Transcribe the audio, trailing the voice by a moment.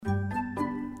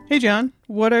Hey, John,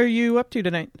 what are you up to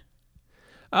tonight?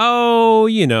 Oh,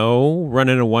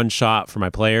 running a one-shot for my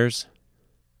players.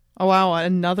 Oh, wow,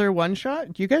 another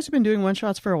one-shot? You guys have been doing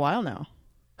one-shots for a while now.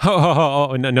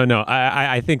 Oh, no.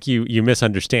 I think you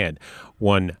misunderstand.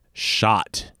 One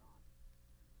shot.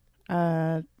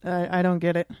 I don't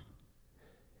get it.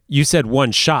 You said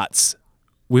one shots.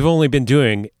 We've only been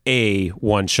doing a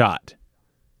one shot.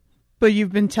 But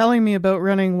you've been telling me about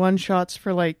running one-shots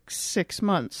for like 6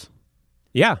 months.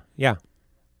 Yeah.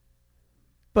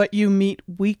 But you meet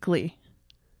weekly.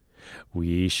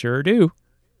 We sure do.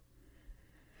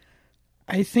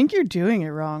 I think you're doing it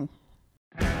wrong.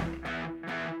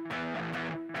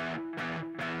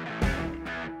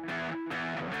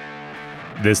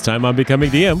 This time on Becoming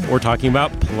DM, we're talking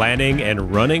about planning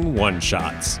and running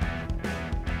one-shots.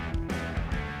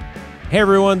 Hey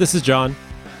everyone, this is John.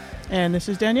 And this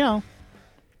is Danielle.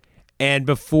 And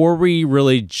before we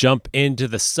really jump into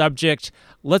the subject,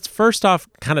 let's first off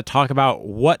kind of talk about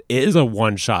what is a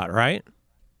one-shot, right?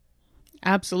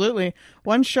 Absolutely.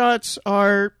 One-shots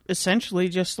are essentially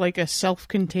just like a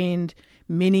self-contained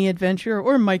mini adventure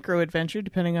or micro adventure,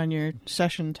 depending on your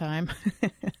session time,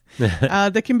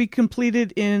 that can be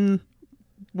completed in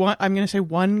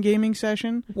one gaming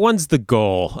session. One's the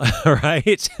goal,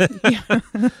 right?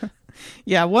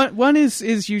 Yeah, one is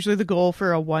usually the goal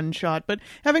for a one-shot, but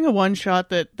having a one-shot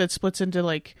that splits into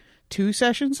like 2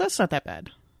 sessions, that's not that bad.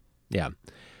 Yeah.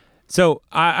 So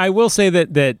I will say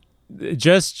that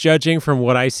just judging from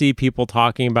what I see people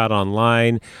talking about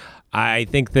online, I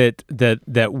think that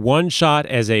one shot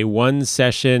as a one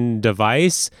session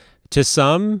device to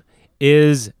some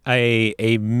is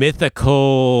a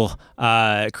mythical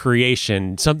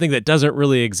creation, something that doesn't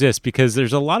really exist, because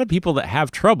there's a lot of people that have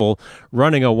trouble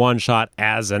running a one shot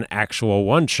as an actual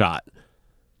one shot.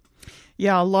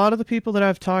 Yeah, a lot of the people that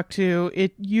I've talked to,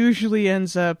 it usually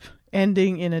ends up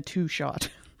ending in a 2-shot.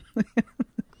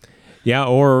 Yeah,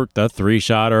 or the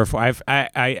 3-shot, or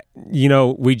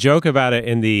we joke about it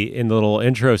in the little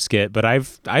intro skit, but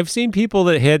I've seen people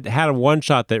that had a one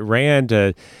shot that ran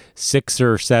to 6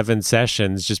 or 7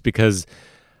 sessions just because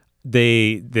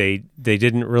they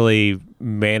didn't really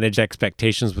manage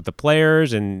expectations with the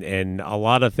players, and a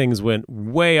lot of things went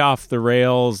way off the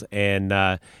rails,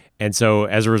 and so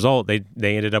as a result they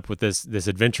ended up with this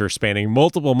adventure spanning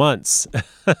multiple months.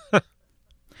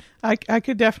 I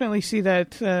could definitely see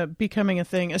that becoming a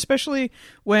thing, especially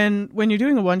when you're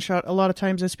doing a one-shot. A lot of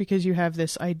times it's because you have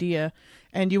this idea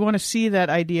and you want to see that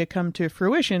idea come to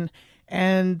fruition.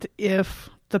 And if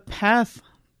the path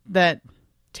that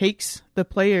takes the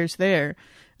players there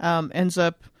ends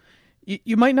up,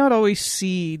 you might not always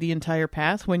see the entire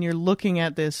path when you're looking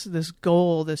at this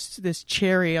goal, this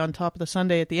cherry on top of the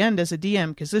sundae at the end as a DM,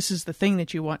 because this is the thing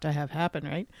that you want to have happen,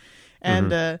 right?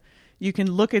 And you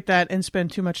can look at that and spend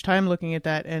too much time looking at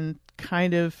that and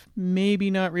kind of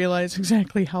maybe not realize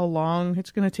exactly how long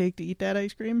it's going to take to eat that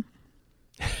ice cream.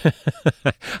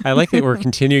 I like that we're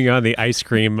continuing on the ice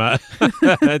cream,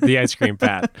 the ice cream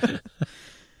path.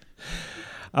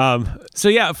 So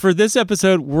yeah, for this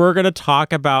episode, we're going to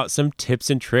talk about some tips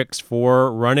and tricks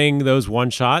for running those one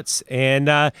shots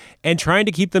and trying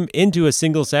to keep them into a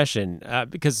single session,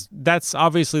 because that's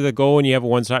obviously the goal when you have a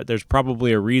one shot. There's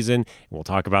probably a reason. We'll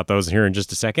talk about those here in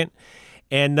just a second.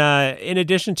 And in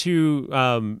addition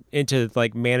to into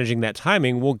like managing that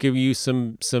timing, we'll give you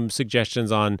some suggestions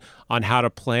on how to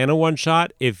plan a one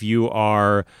shot if you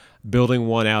are building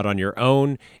one out on your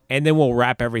own, and then we'll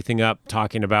wrap everything up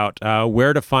talking about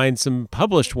where to find some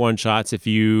published one shots if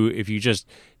you just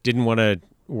didn't want to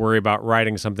worry about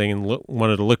writing something and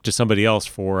wanted to look to somebody else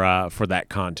for that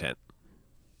content.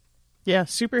 Yeah,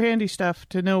 super handy stuff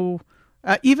to know,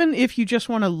 even if you just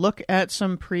want to look at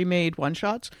some pre-made one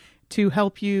shots to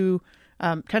help you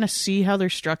kind of see how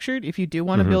they're structured. If you do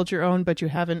want to build your own, but you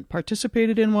haven't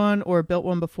participated in one or built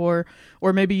one before,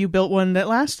 or maybe you built one that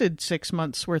lasted 6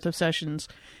 months worth of sessions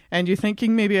and you're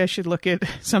thinking maybe I should look at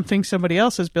something somebody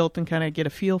else has built and kind of get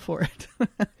a feel for it.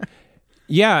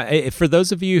 Yeah, for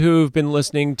those of you who've been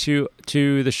listening to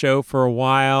the show for a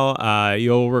while,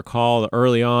 you'll recall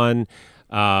early on,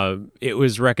 it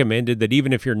was recommended that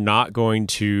even if you're not going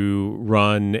to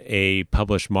run a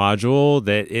published module,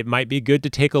 that it might be good to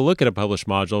take a look at a published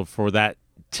module for that,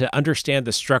 to understand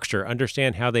the structure,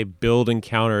 understand how they build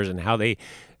encounters and how they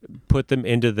put them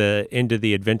into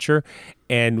the adventure.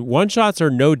 And one shots are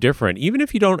no different. Even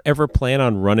if you don't ever plan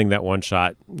on running that one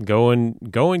shot, go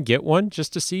and get one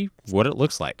just to see what it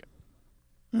looks like.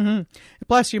 Mm-hmm.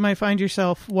 Plus, you might find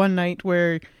yourself one night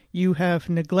where you have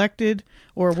neglected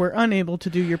or were unable to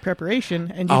do your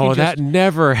preparation. And you Oh, can just, that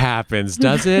never happens,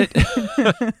 does it?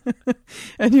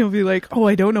 and you'll be like, oh,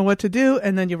 I don't know what to do.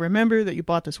 And then you'll remember that you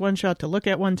bought this one shot to look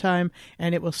at one time,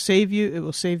 and it will save you. It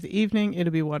will save the evening.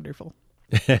 It'll be wonderful.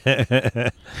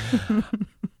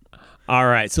 All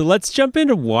right, so let's jump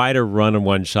into why to run a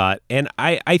one shot. And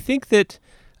I think that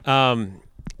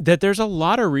that there's a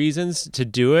lot of reasons to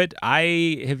do it.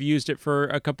 I have used it for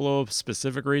a couple of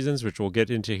specific reasons, which we'll get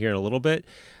into here in a little bit.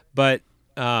 But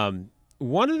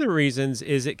one of the reasons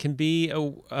is it can be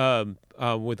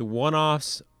with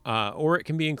one-offs, or it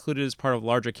can be included as part of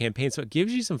larger campaigns. So it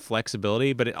gives you some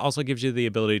flexibility, but it also gives you the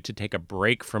ability to take a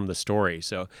break from the story.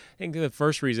 So I think the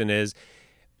first reason is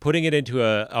putting it into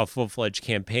a full-fledged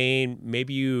campaign.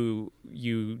 Maybe you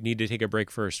need to take a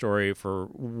break for a story for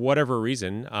whatever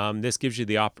reason. This gives you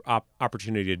the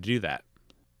opportunity to do that.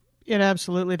 It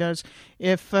absolutely does.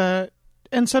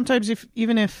 And sometimes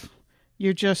even if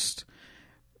you're just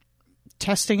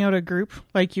testing out a group,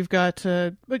 like you've got,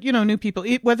 new people,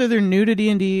 whether they're new to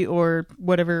D&D or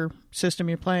whatever system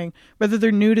you're playing, whether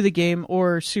they're new to the game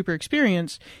or super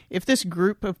experienced, if this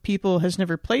group of people has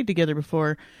never played together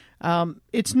before,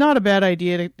 it's not a bad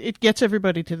idea. It gets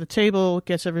everybody to the table,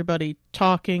 gets everybody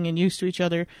talking and used to each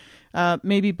other.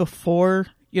 Maybe before,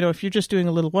 if you're just doing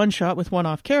a little one-shot with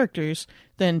one-off characters,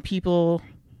 then people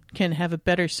can have a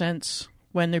better sense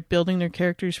when they're building their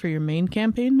characters for your main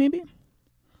campaign, maybe?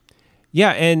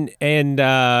 Yeah, and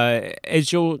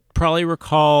as you'll probably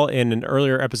recall in an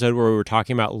earlier episode where we were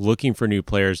talking about looking for new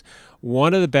players,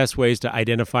 one of the best ways to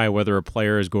identify whether a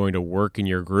player is going to work in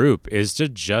your group is to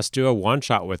just do a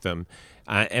one-shot with them.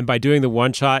 And by doing the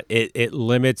one-shot, it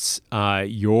limits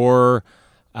your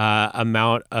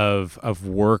amount of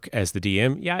work as the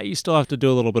DM. Yeah, you still have to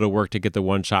do a little bit of work to get the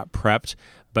one-shot prepped,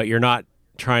 but you're not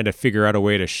trying to figure out a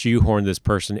way to shoehorn this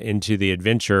person into the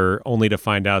adventure only to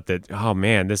find out that, oh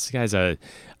man, this guy's a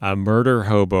murder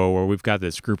hobo, or we've got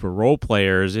this group of role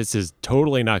players. This is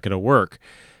totally not going to work.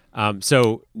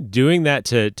 So doing that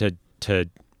to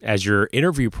as your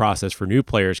interview process for new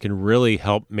players can really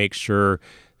help make sure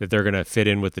that they're going to fit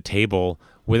in with the table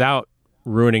without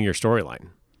ruining your storyline.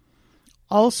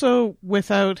 Also,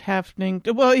 without having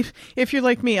to, well, if you're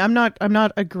like me, I'm not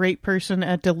a great person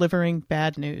at delivering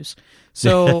bad news.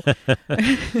 So,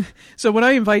 so when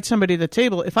I invite somebody to the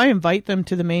table, if I invite them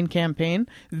to the main campaign,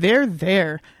 they're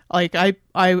there. Like I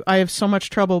have so much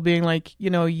trouble being like,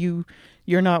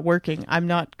 you're not working. I'm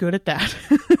not good at that.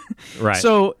 Right.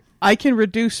 So I can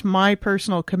reduce my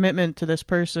personal commitment to this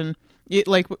person.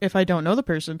 Like if I don't know the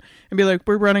person, and be like,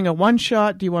 we're running a one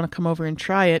shot. Do you want to come over and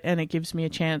try it? And it gives me a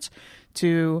chance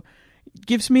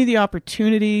gives me the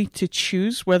opportunity to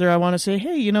choose whether I want to say,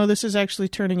 hey, this is actually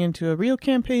turning into a real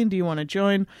campaign. Do you want to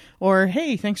join? Or,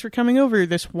 hey, thanks for coming over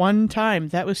this one time.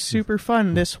 That was super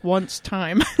fun this once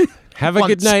time. Have a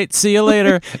good night. See you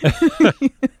later.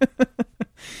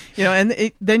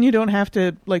 And then you don't have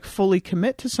to fully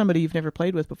commit to somebody you've never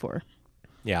played with before.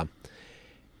 Yeah.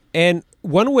 And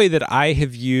one way that I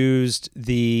have used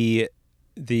the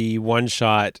one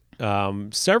shot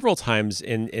several times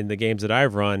in the games that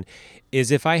I've run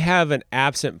is if I have an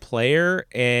absent player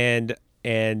and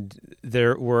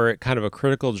we're at kind of a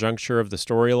critical juncture of the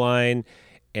storyline,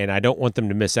 and I don't want them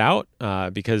to miss out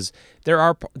because there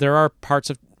are parts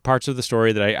of the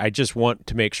story that I just want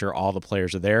to make sure all the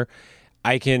players are there.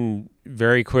 I can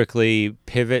very quickly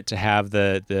pivot to have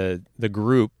the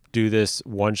group do this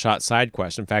one-shot side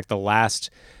quest. In fact, the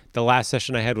last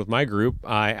session I had with my group,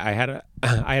 I had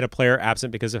a player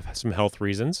absent because of some health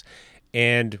reasons,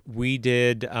 and we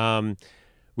did a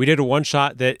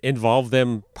one-shot that involved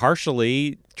them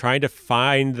partially trying to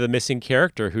find the missing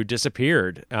character who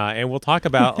disappeared, and we'll talk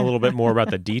about a little bit more about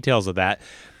the details of that.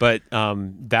 But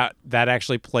that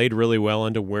actually played really well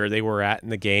into where they were at in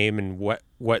the game and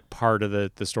what part of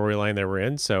the storyline they were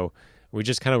in. So we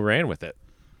just kind of ran with it.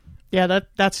 Yeah,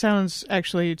 that sounds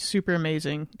actually super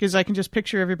amazing, because I can just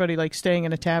picture everybody staying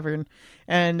in a tavern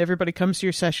and everybody comes to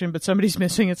your session, but somebody's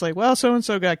missing. It's like, well,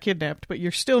 so-and-so got kidnapped, but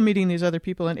you're still meeting these other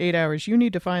people in 8 hours. You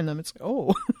need to find them. It's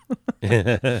oh,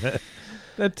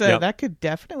 that could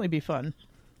definitely be fun.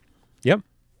 Yep.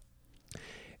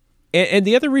 And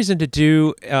the other reason to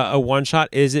do a one-shot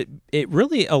is it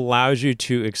really allows you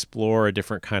to explore a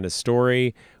different kind of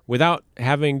story without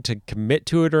having to commit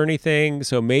to it or anything.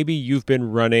 So maybe you've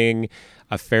been running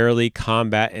a fairly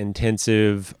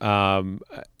combat-intensive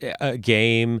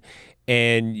game,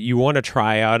 and you want to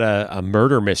try out a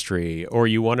murder mystery, or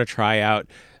you want to try out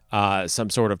some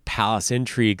sort of palace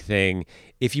intrigue thing.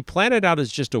 If you plan it out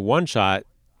as just a one-shot,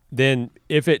 then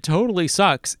if it totally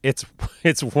sucks,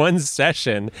 it's one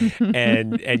session,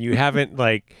 and you haven't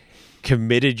like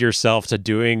committed yourself to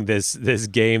doing this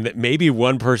game that maybe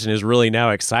one person is really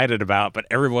now excited about, but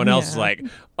everyone else is like,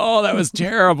 oh, that was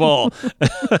terrible.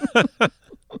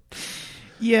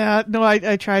 Yeah, no,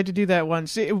 I tried to do that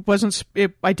once. It wasn't.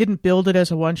 I didn't build it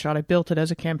as a one shot. I built it as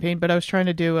a campaign. But I was trying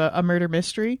to do a murder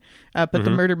mystery. But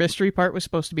the murder mystery part was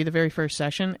supposed to be the very first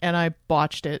session, and I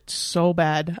botched it so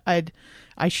bad.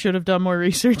 I should have done more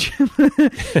research,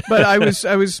 but I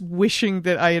was wishing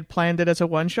that I had planned it as a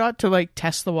one shot to like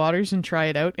test the waters and try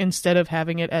it out instead of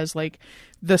having it as like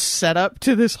the setup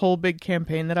to this whole big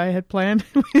campaign that I had planned.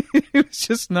 It was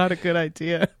just not a good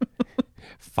idea.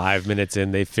 5 minutes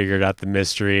in, they figured out the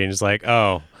mystery, and it's like,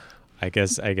 oh, I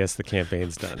guess the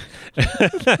campaign's done.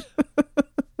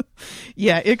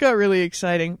 Yeah, it got really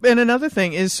exciting. And another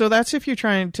thing is, so that's if you're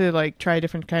trying to like try a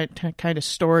different kind of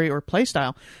story or play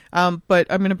style. But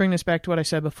I'm going to bring this back to what I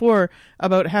said before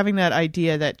about having that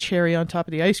idea, that cherry on top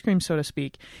of the ice cream, so to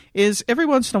speak, is every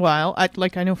once in a while, I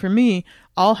know for me,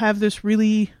 I'll have this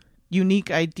really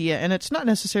unique idea, and it's not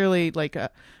necessarily like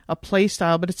a play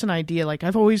style, but it's an idea. Like,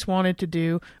 I've always wanted to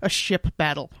do a ship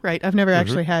battle, right? I've never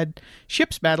actually had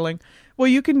ships battling. Well,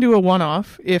 you can do a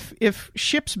one-off. If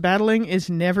ships battling is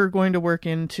never going to work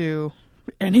into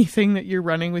anything that you're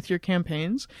running with your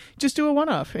campaigns, just do a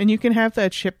one-off, and you can have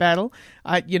that ship battle.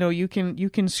 You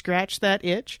can scratch that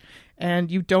itch,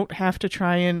 and you don't have to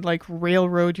try and like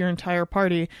railroad your entire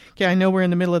party. Okay, I know we're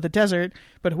in the middle of the desert,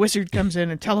 but a wizard comes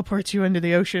in and teleports you into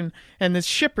the ocean, and this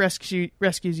ship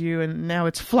rescues you, and now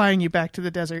it's flying you back to the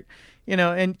desert.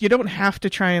 And you don't have to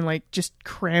try and like just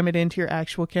cram it into your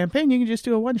actual campaign. You can just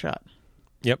do a one-shot.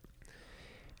 Yep.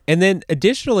 And then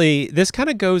additionally, this kind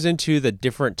of goes into the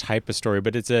different type of story,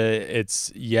 but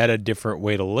it's yet a different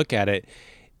way to look at it,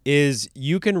 is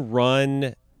you can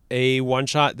run a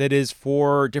one-shot that is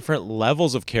for different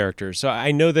levels of characters. So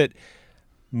I know that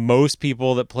most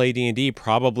people that play D&D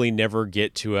probably never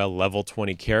get to a level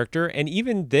 20 character. And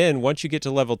even then, once you get to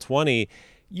level 20,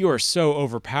 you are so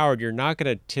overpowered, you're not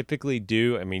going to typically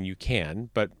do, I mean, you can,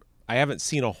 but I haven't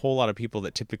seen a whole lot of people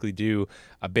that typically do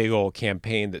a big old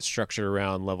campaign that's structured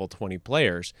around level 20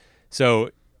 players.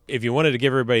 So if you wanted to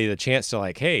give everybody the chance to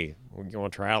like, hey, you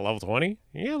want to try out level 20?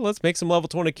 Yeah, let's make some level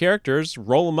 20 characters,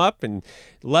 roll them up and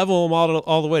level them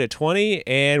all the way to 20,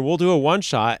 and we'll do a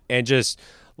one-shot and just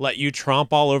let you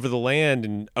tromp all over the land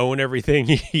and own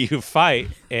everything you fight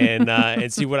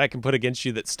and see what I can put against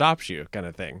you that stops you, kind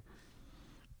of thing.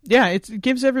 Yeah, it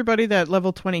gives everybody that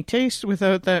level 20 taste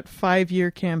without that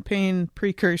 5-year campaign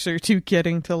precursor to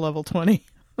getting to level 20.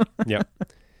 Yep.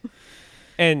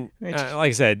 And like I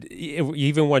said,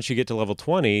 even once you get to level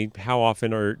 20, how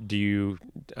often do you,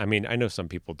 I mean, I know some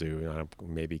people do,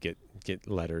 maybe get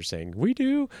letters saying, we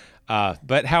do,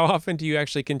 but how often do you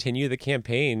actually continue the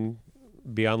campaign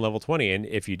beyond level 20? And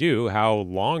if you do, how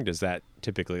long does that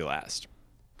typically last?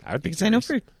 I would be curious. I know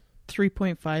for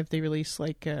 3.5 they release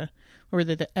like or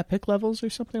the epic levels or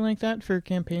something like that for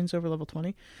campaigns over level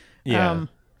 20. Yeah.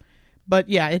 But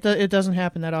yeah, it doesn't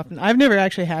happen that often. I've never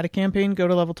actually had a campaign go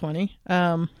to level 20.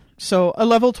 So a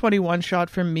level 21 shot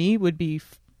for me would be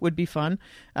fun.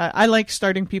 I like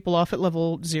starting people off at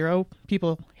level 0.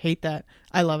 People hate that.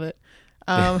 I love it.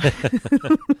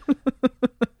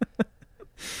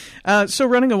 So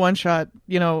running a one shot,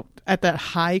 at that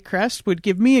high crest would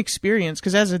give me experience,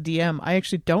 because as a DM, I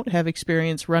actually don't have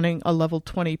experience running a level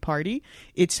 20 party.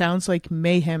 It sounds like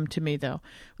mayhem to me, though,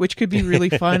 which could be really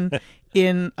fun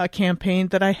in a campaign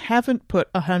that I haven't put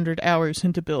 100 hours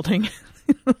into building.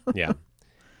 Yeah.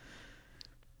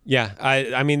 Yeah,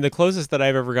 I mean, the closest that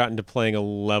I've ever gotten to playing a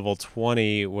level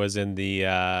 20 was in the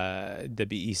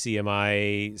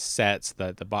BECMI sets,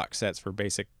 the box sets for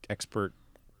basic expert.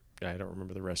 I don't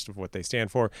remember the rest of what they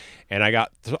stand for. And I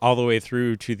got all the way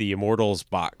through to the Immortals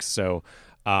box. So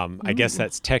I guess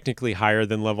that's technically higher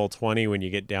than level 20 when you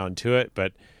get down to it.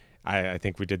 But I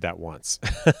think we did that once.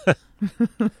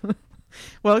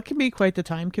 Well, it can be quite the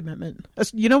time commitment.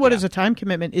 You know what is a time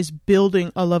commitment is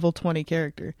building a level 20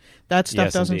 character. That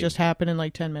stuff doesn't just happen in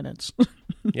like 10 minutes.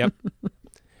 Yep.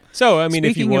 So, I mean,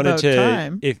 Speaking if you wanted to...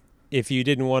 time, If you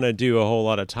didn't want to do a whole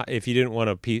lot of time, if you didn't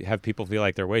want to have people feel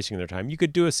like they're wasting their time, you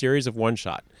could do a series of one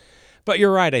shot. But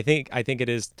you're right. I think it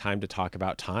is time to talk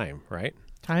about time, right?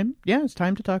 Time? Yeah, it's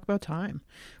time to talk about time,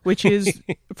 which is,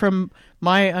 from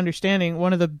my understanding,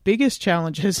 one of the biggest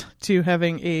challenges to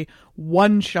having a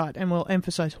one shot, and we'll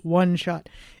emphasize one shot,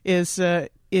 is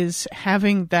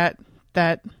having that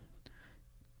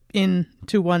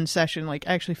into one session, like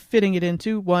actually fitting it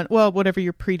into one, well, whatever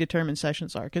your predetermined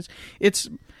sessions are, because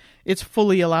it's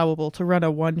fully allowable to run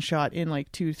a one shot in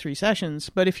like 2-3 sessions.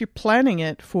 But if you're planning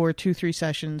it for 2-3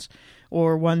 sessions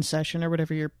or one session or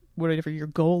whatever your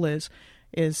goal is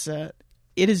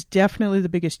it is definitely the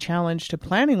biggest challenge to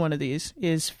planning one of these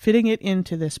is fitting it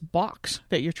into this box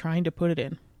that you're trying to put it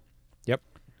in. Yep.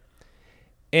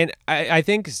 And I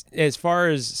think as far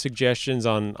as suggestions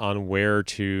on where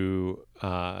to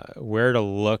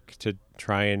look to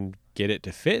try and get it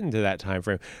to fit into that time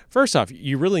frame, first off,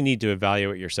 you really need to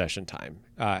evaluate your session time.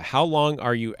 How long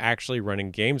are you actually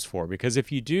running games for? Because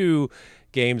if you do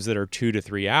games that are 2 to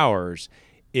 3 hours,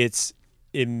 it's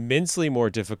immensely more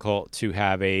difficult to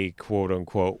have a quote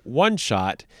unquote one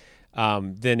shot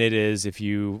than it is if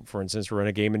you, for instance, run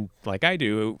a game in, like I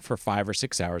do, for 5 or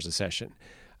 6 hours a session.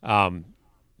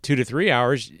 2 to 3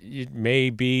 hours, it may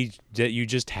be that you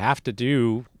just have to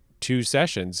do 2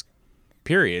 sessions,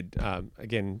 period.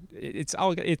 Again, it's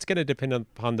going to depend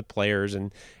upon the players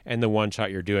and the one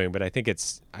shot you're doing. But I think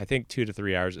 2 to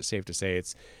 3 hours, it's safe to say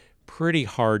it's pretty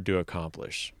hard to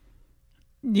accomplish.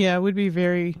 Yeah, it would be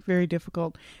very, very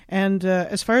difficult. And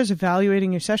as far as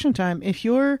evaluating your session time, if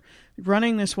you're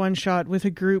running this one shot with a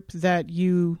group that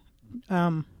you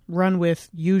run with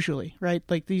usually, right?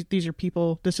 Like these are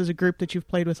people, this is a group that you've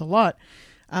played with a lot.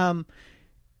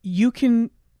 You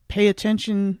can pay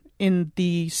attention in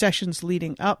the sessions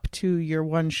leading up to your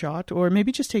one shot, or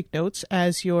maybe just take notes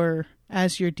as you're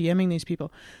DMing these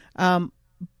people.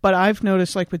 But I've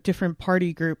noticed, like with different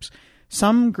party groups,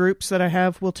 some groups that I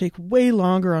have will take way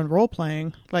longer on role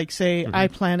playing. Like say I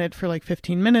plan it for like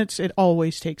 15 minutes, it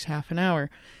always takes half an hour.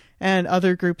 And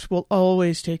other groups will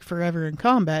always take forever in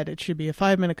combat. It should be a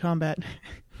 5-minute combat.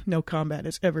 No combat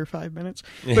is ever 5 minutes,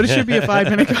 but it should be a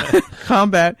 5-minute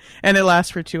combat, and it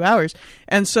lasts for 2 hours.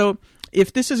 And so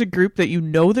if this is a group that you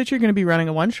know that you're going to be running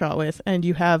a one-shot with and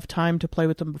you have time to play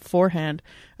with them beforehand,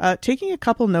 taking a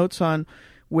couple notes on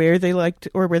where they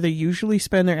or where they usually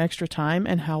spend their extra time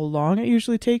and how long it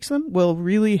usually takes them will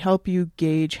really help you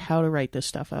gauge how to write this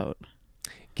stuff out.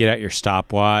 Get out your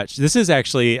stopwatch. This is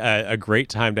actually a great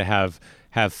time to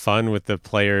have fun with the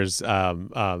players'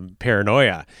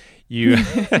 paranoia. You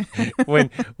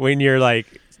when you're like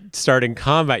starting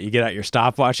combat, you get out your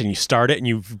stopwatch and you start it, and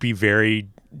you be very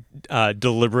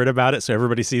deliberate about it so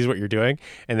everybody sees what you're doing,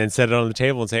 and then set it on the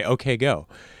table and say, "Okay, go."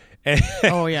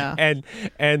 Oh yeah. And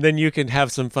then you can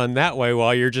have some fun that way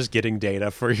while you're just getting data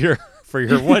for your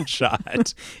one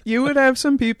shot. You would have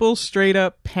some people straight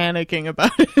up panicking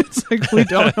about it. It's like, we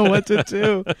don't know what to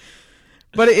do.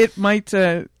 But it might,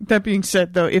 that being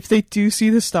said though, if they do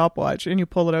see the stopwatch and you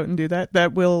pull it out and do that,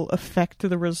 that will affect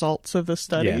the results of the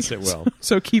study. Yes, it will.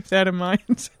 So keep that in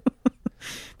mind.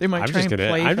 They might I'm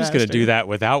just going to do that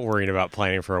without worrying about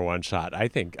planning for a one shot. I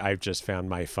think I've just found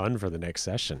my fun for the next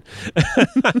session.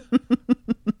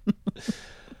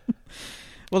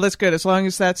 Well, that's good. As long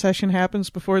as that session happens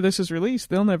before this is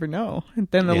released, they'll never know. And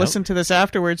then they'll listen to this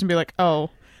afterwards and be like, "Oh,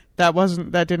 that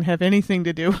didn't have anything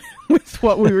to do with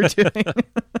what we were doing."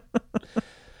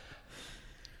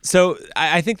 So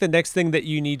I think the next thing that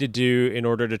you need to do in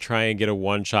order to try and get a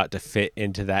one shot to fit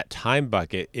into that time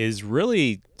bucket is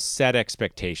really set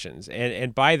expectations.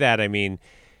 And by that, I mean,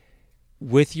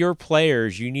 with your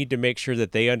players, you need to make sure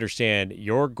that they understand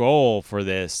your goal for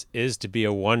this is to be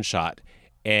a one shot.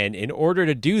 And in order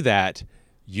to do that,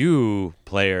 you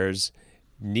players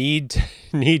need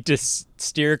to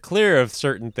steer clear of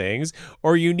certain things,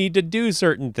 or you need to do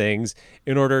certain things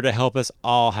in order to help us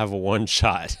all have a one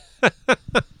shot.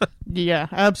 Yeah,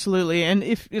 absolutely. And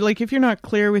if you're not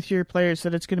clear with your players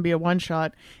that it's going to be a one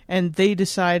shot, and they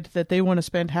decide that they want to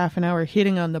spend half an hour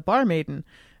hitting on the barmaiden,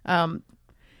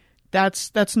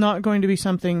 that's not going to be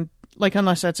something, like,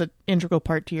 unless that's an integral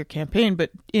part to your campaign,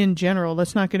 but in general,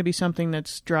 that's not going to be something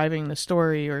that's driving the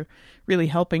story or really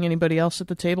helping anybody else at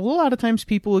the table. A lot of times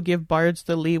people will give bards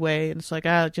the leeway, and it's like,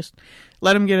 just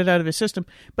let him get it out of his system.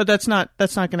 But that's not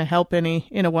going to help any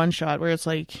in a one shot, where it's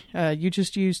like, you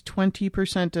just use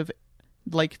 20% of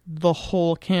like the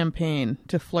whole campaign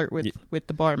to flirt with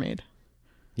the barmaid.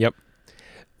 Yep.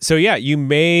 So yeah,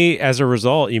 as a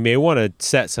result, you may want to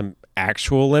set some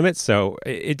actual limits. So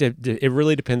it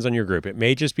really depends on your group. It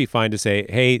may just be fine to say,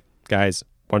 "Hey guys,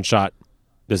 one shot.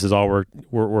 This is all we're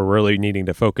really needing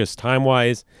to focus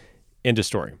time-wise into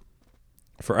story."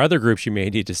 For other groups, you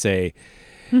may need to say,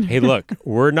 "Hey, look,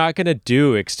 we're not going to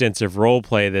do extensive role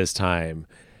play this time.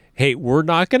 Hey, we're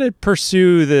not going to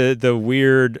pursue the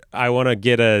weird, I want to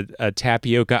get a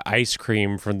tapioca ice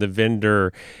cream from the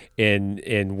vendor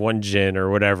in one gin or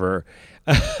whatever."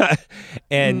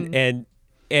 And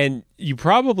you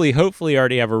probably, hopefully,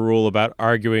 already have a rule about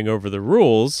arguing over the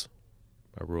rules,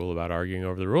 a rule about arguing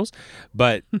over the rules.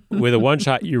 But with a one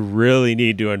shot, you really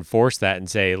need to enforce that and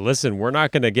say, listen, we're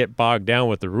not going to get bogged down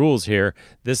with the rules here.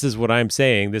 This is what I'm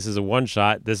saying. This is a one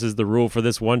shot. This is the rule for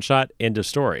this one shot. End of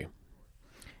story.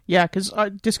 Yeah, because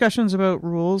discussions about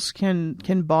rules can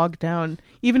bog down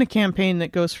even a campaign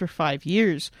that goes for 5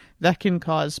 years. That can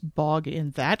cause bog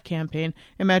in that campaign.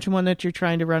 Imagine one that you're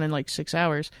trying to run in like 6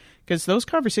 hours. Because those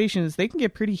conversations, they can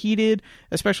get pretty heated,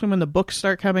 especially when the books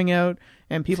start coming out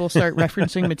and people start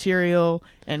referencing material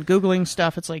and Googling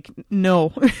stuff. It's like,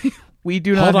 no, we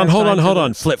do not Hold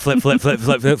on. Flip.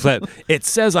 It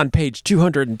says on page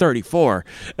 234.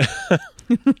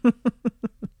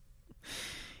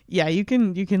 Yeah, you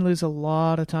can lose a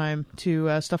lot of time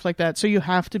to stuff like that. So you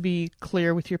have to be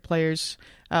clear with your players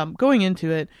going into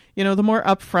it. You know, the more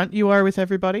upfront you are with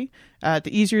everybody, the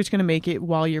easier it's going to make it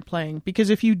while you're playing. Because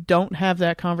if you don't have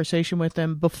that conversation with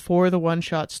them before the one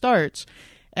shot starts,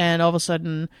 and all of a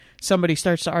sudden somebody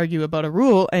starts to argue about a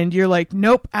rule, and you're like,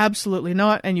 nope, absolutely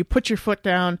not, and you put your foot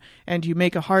down and you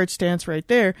make a hard stance right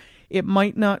there, it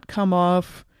might not come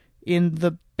off in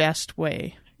the best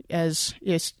way. As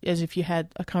if you had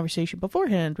a conversation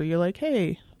beforehand where you're like,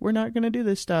 hey, we're not going to do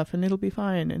this stuff and it'll be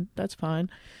fine, and that's fine.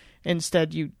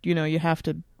 Instead, you have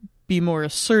to be more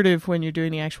assertive when you're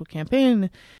doing the actual campaign.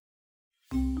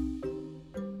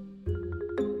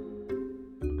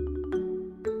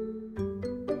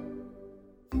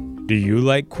 Do you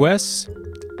like quests?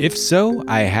 If so,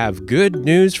 I have good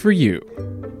news for you.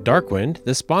 Darkwind,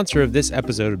 the sponsor of this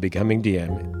episode of Becoming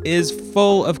DM, is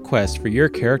full of quests for your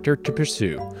character to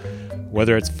pursue.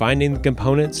 Whether it's finding the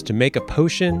components to make a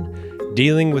potion,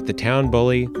 dealing with the town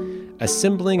bully,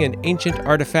 assembling an ancient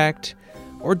artifact,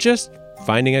 or just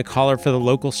finding a collar for the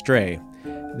local stray,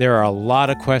 there are a lot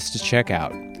of quests to check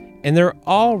out. And they're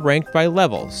all ranked by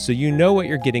level, so you know what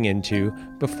you're getting into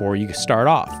before you start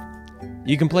off.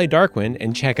 You can play Darkwind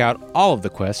and check out all of the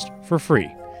quests for free.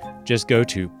 Just go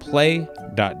to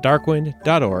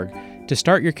play.darkwind.org to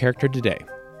start your character today.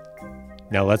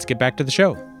 Now let's get back to the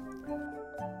show.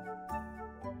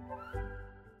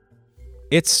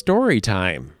 It's story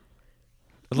time.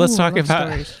 Let's talk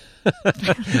about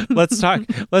let's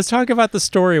talk about the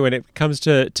story when it comes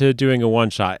to doing a one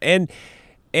shot. And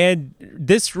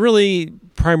this really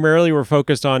primarily we're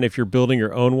focused on if you're building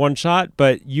your own one shot,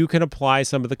 but you can apply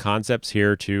some of the concepts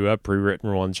here to a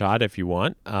pre-written one shot if you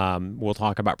want. We'll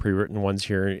talk about pre-written ones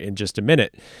here in just a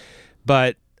minute.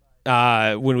 But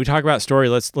when we talk about story,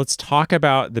 let's talk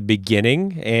about the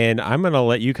beginning, and I'm going to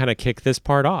let you kind of kick this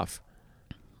part off.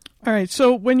 All right.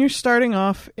 So when you're starting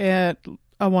off at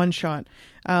a one shot,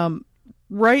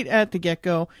 right at the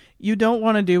get-go, you don't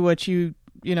want to do what you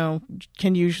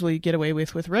can usually get away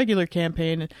with regular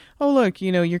campaign. And, oh, look,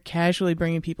 you're casually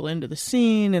bringing people into the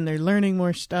scene and they're learning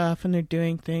more stuff and they're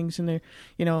doing things and they're,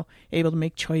 able to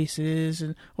make choices.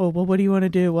 And, oh, well, what do you want to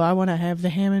do? Well, I want to have the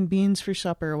ham and beans for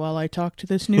supper while I talk to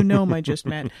this new gnome I just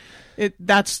met.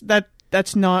 That's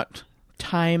not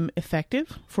time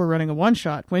effective for running a one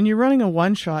shot. When you're running a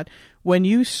one shot, when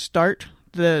you start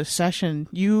the session,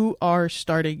 you're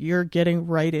getting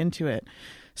right into it.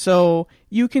 So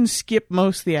you can skip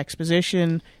most of the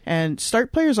exposition and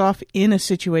start players off in a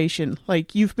situation.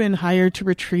 Like you've been hired to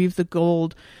retrieve the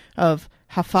gold of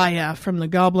Hafaya from the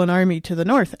goblin army to the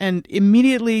north. And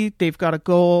immediately they've got a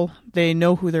goal. They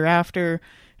know who they're after.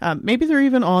 Maybe they're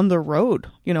even on the road,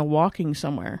 walking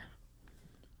somewhere.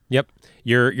 Yep.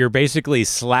 You're basically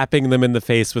slapping them in the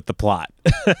face with the plot.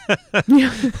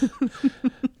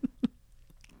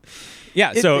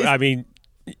 Yeah. So, I mean,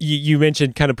 you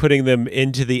mentioned kind of putting them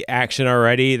into the action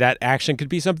already. That action could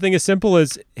be something as simple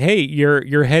as, hey,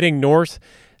 you're heading north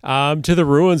to the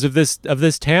ruins of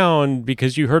this town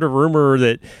because you heard a rumor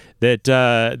that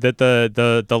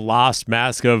the lost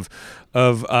mask of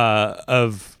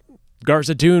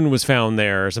Garzadun was found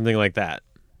there or something like that.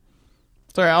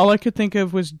 Sorry, all I could think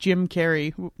of was Jim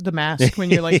Carrey, the mask, when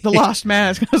you're like, the lost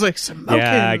mask. I was like, smoking.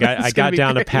 Yeah, I got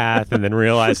down a path and then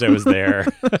realized I was there.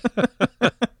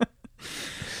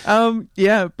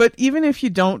 Yeah, but even if you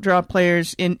don't drop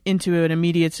players into an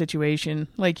immediate situation,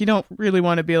 like you don't really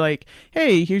want to be like,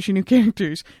 hey, here's your new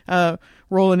characters,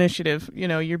 roll initiative,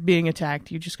 you're being attacked,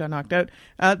 you just got knocked out.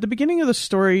 The beginning of the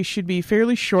story should be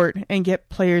fairly short and get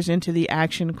players into the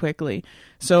action quickly.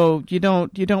 So you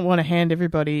don't want to hand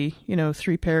everybody,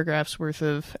 3 paragraphs worth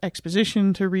of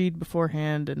exposition to read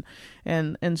beforehand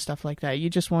and stuff like that. You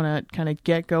just want to kind of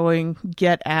get going,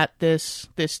 get at this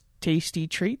tasty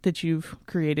treat that you've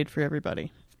created for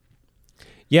everybody.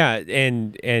 Yeah,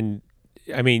 and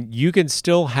I mean, you can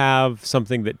still have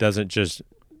something that doesn't just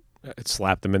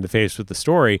slap them in the face with the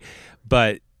story,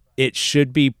 but it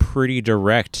should be pretty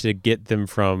direct to get them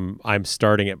from I'm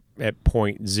starting at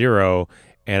point zero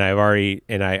and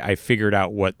I figured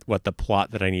out what the plot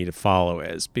that I need to follow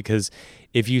is. Because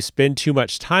if you spend too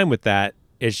much time with that,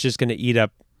 it's just going to eat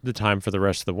up the time for the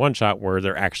rest of the one shot where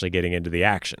they're actually getting into the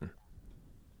action.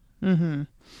 Mm-hmm.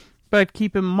 But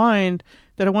keep in mind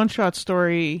that a one-shot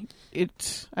story,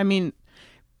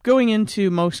 going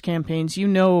into most campaigns, you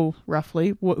know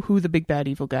roughly who the big bad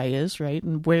evil guy is, right?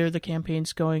 And where the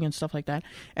campaign's going and stuff like that.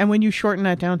 And when you shorten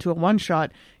that down to a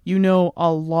one-shot, you know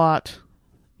a lot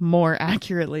more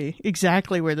accurately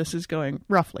exactly where this is going,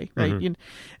 roughly, right? Mm-hmm.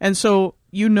 And so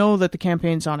you know that the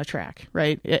campaign's on a track,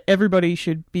 right? Everybody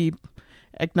should be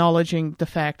acknowledging the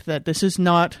fact that this is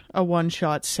not a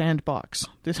one-shot sandbox.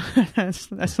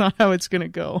 That's not how it's going to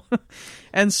go.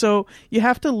 And so you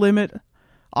have to limit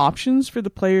options for the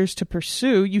players to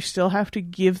pursue. You still have to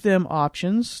give them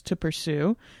options to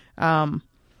pursue,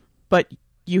 but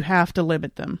you have to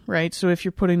limit them, right? So if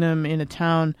you're putting them in a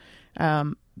town,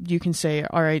 you can say,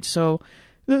 all right, so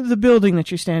the building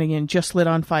that you're standing in just lit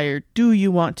on fire. Do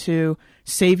you want to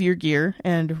save your gear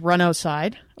and run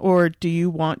outside, or do you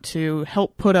want to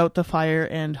help put out the fire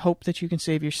and hope that you can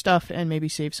save your stuff and maybe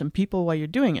save some people while you're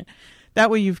doing it? That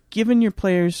way you've given your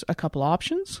players a couple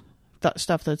options,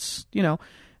 stuff that's,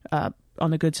 on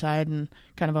the good side and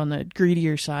kind of on the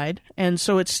greedier side. And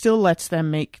so it still lets them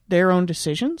make their own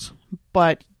decisions,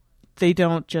 but they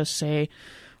don't just say,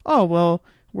 oh, well,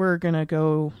 we're going to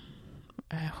go,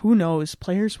 who knows?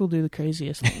 Players will do the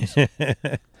craziest things.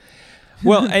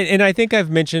 Well, and I think I've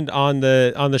mentioned on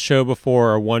the show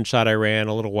before a one shot I ran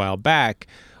a little while back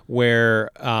where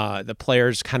the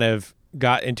players kind of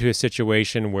got into a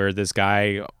situation where this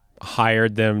guy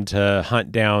hired them to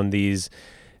hunt down these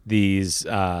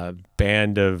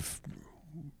band of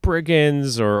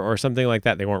brigands or something like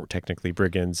that. They weren't technically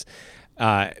brigands.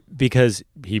 Because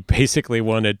he basically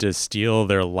wanted to steal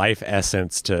their life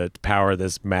essence to power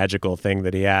this magical thing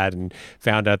that he had, and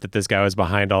found out that this guy was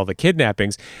behind all the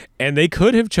kidnappings. And they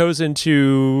could have chosen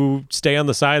to stay on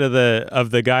the side of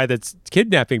the guy that's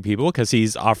kidnapping people because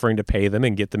he's offering to pay them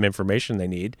and get them information they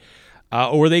need.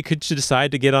 Or they could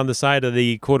decide to get on the side of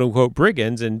the quote unquote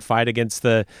brigands and fight against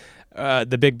the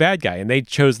big bad guy. And they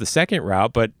chose the second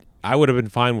route, but I would have been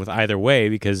fine with either way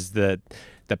because the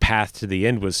path to the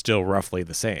end was still roughly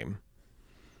the same.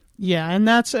 Yeah, and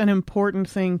that's an important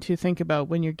thing to think about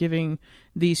when you're giving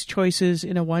these choices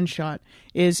in a one-shot,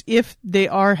 is if they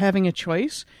are having a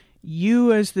choice,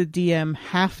 you as the DM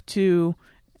have to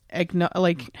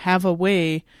have a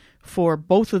way for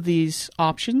both of these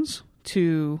options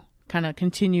to kind of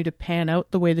continue to pan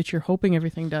out the way that you're hoping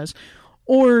everything does.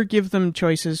 Or give them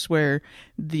choices where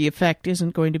the effect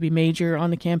isn't going to be major on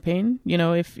the campaign,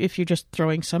 if you're just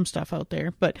throwing some stuff out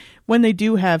there. But when they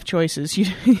do have choices,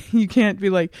 you can't be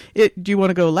like, do you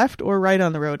want to go left or right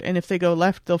on the road? And if they go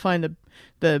left, they'll find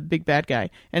the big bad guy.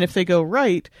 And if they go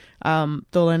right,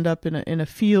 they'll end up in a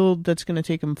field that's going to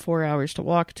take them 4 hours to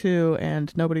walk to,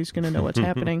 and nobody's going to know what's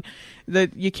happening.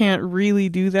 That you can't really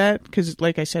do that because,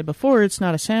 like I said before, it's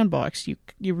not a sandbox.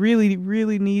 You really,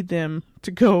 really need them to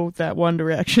go that one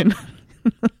direction.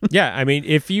 Yeah, I mean,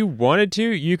 if you wanted to,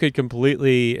 you could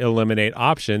completely eliminate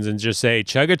options and just say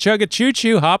chugga chugga choo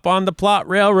choo, hop on the plot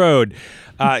railroad,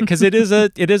 because it is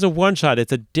a one shot.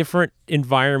 It's a different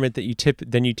environment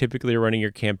than you typically are running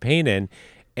your campaign in,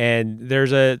 and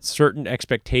there's a certain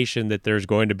expectation that there's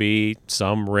going to be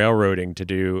some railroading to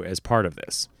do as part of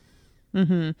this.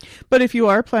 Mm-hmm. But if you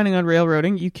are planning on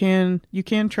railroading, you can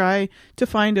try to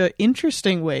find an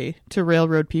interesting way to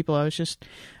railroad people. I was just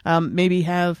maybe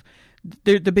have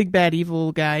the big bad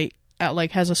evil guy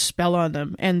has a spell on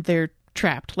them and they're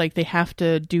trapped. Like they have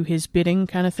to do his bidding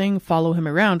kind of thing, follow him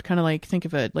around, kind of like think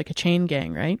of it like a chain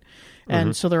gang, right?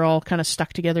 And so they're all kind of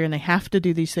stuck together and they have to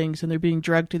do these things and they're being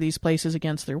drugged to these places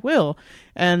against their will.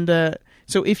 And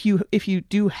so if you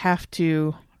do have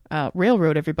to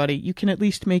railroad everybody, you can at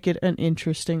least make it an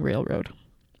interesting railroad.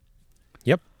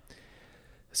 Yep.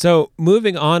 So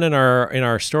moving on in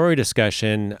our story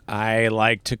discussion, I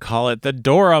like to call it the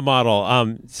Dora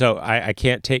model. So I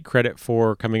can't take credit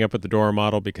for coming up with the Dora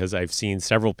model because I've seen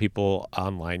several people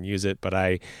online use it,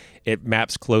 but it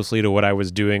maps closely to what I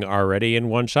was doing already in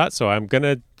one shot. So I'm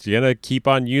gonna keep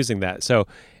on using that. So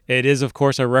it is, of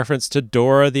course, a reference to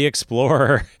Dora the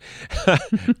Explorer,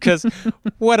 because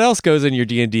what else goes in your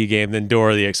D&D game than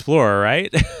Dora the Explorer,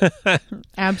 right?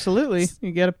 Absolutely.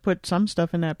 You got to put some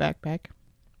stuff in that backpack.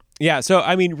 Yeah, so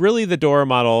I mean, really, the Dora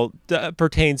model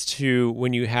pertains to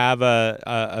when you have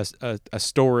a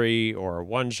story or a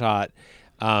one shot.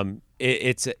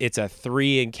 It's a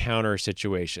 3 encounter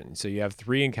situation. So you have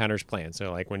 3 encounters planned.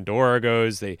 So like when Dora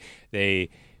goes, they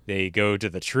they go to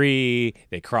the tree,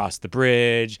 they cross the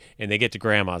bridge, and they get to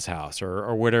grandma's house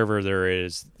or whatever there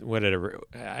is. Whatever.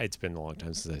 It's been a long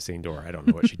time since I've seen Dora. I don't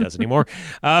know what she does anymore.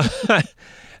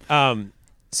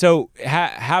 So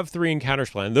have 3 encounters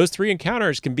planned. Those 3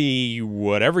 encounters can be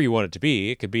whatever you want it to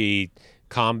be. It could be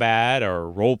combat or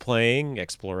role-playing,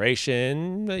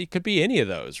 exploration. It could be any of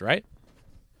those, right?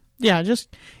 Yeah,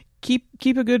 just keep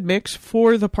a good mix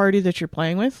for the party that you're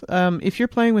playing with. If you're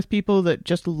playing with people that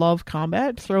just love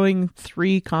combat, throwing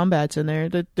 3 combats in there,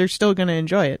 that they're still going to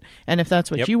enjoy it. And if that's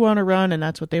what you want to run and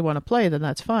that's what they want to play, then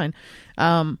that's fine.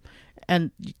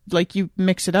 And like, you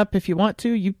mix it up if you want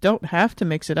to. You don't have to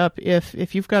mix it up.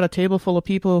 If you've got a table full of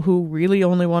people who really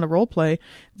only want to role play,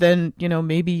 then, you know,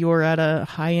 maybe you're at a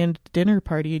high-end dinner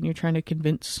party and you're trying to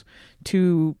convince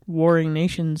 2 warring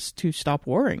nations to stop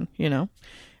warring, you know,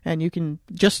 and you can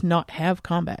just not have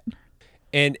combat.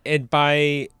 And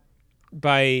by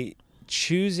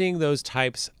choosing those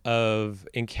types of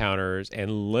encounters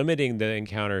and limiting the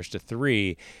encounters to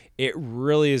 3, it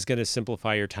really is going to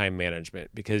simplify your time management,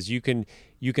 because you can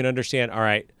understand, all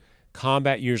right,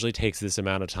 combat usually takes this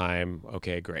amount of time.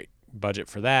 Okay, great. Budget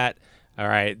for that. All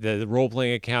right, the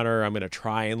role-playing encounter, I'm going to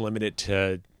try and limit it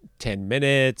to 10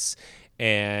 minutes.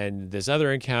 And this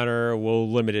other encounter, we'll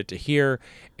limit it to here.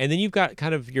 And then you've got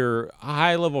kind of your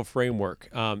high-level framework.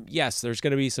 Yes, there's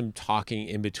going to be some talking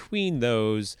in between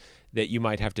those that you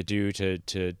might have to do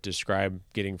to describe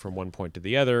getting from one point to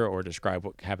the other, or describe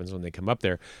what happens when they come up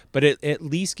there. But it at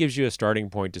least gives you a starting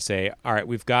point to say, all right,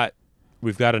 we've got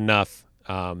enough,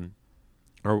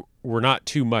 or we're not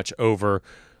too much over.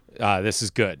 This is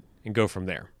good, and go from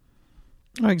there.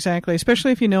 Oh, exactly.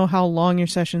 Especially if you know how long your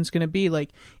session's going to be.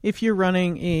 Like, if you're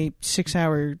running a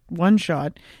 6-hour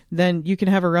one-shot, then you can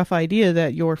have a rough idea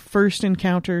that your first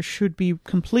encounter should be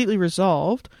completely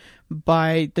resolved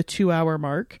by the 2-hour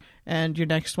mark, and your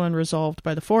next one resolved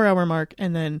by the 4-hour mark,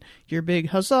 and then your big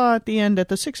huzzah at the end at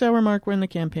the 6-hour mark when the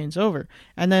campaign's over.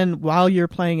 And then while you're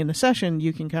playing in the session,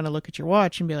 you can kind of look at your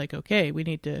watch and be like, okay, we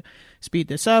need to speed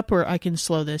this up, or I can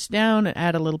slow this down and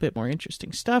add a little bit more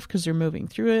interesting stuff because they're moving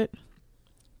through it.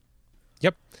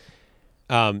 Yep.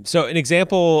 So an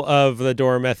example of the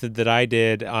Dora method that I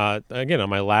did, again, on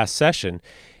my last session,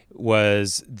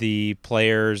 was the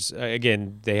players,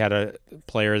 again, they had a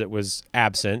player that was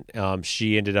absent.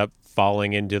 She ended up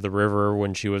falling into the river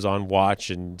when she was on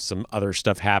watch, and some other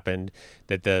stuff happened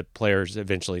that the players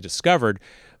eventually discovered.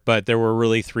 But there were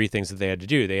really 3 things that they had to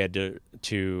do. They had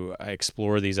to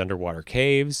explore these underwater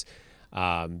caves.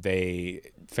 They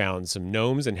found some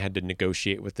gnomes and had to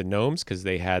negotiate with the gnomes because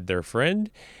they had their friend.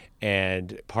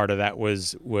 And part of that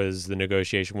was the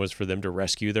negotiation was for them to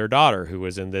rescue their daughter, who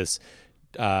was in this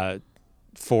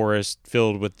forest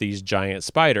filled with these giant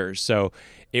spiders. So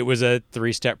it was a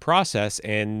 3-step process,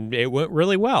 and it went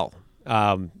really well.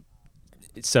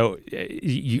 So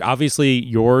obviously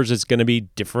yours is going to be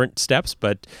different steps,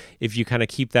 but if you kind of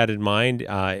keep that in mind,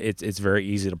 it's very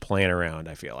easy to plan around,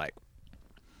 I feel like.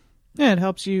 Yeah, it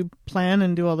helps you plan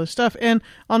and do all this stuff. And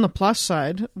on the plus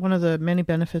side, one of the many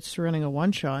benefits to running a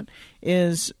one-shot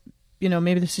is, you know,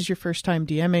 maybe this is your first time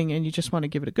DMing and you just want to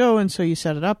give it a go, and so you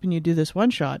set it up and you do this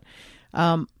one-shot.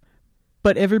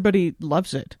 But everybody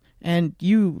loves it, and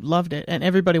you loved it, and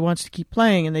everybody wants to keep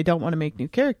playing, and they don't want to make new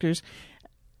characters.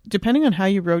 Depending on how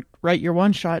you write your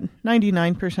one-shot,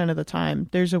 99% of the time,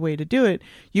 there's a way to do it.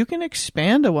 You can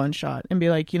expand a one-shot and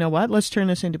be like, you know what, let's turn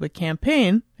this into a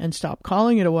campaign and stop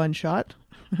calling it a one-shot.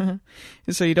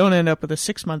 So you don't end up with a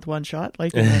 6-month one-shot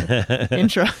like in the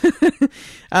intro.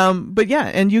 But yeah,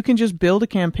 and you can just build a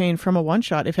campaign from a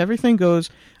one-shot. If everything goes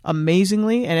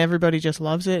amazingly and everybody just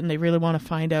loves it and they really want to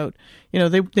find out, you know,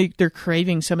 they're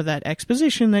craving some of that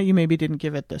exposition that you maybe didn't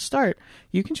give at the start,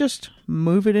 you can just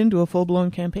move it into a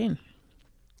full-blown campaign.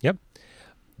 Yep.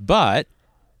 But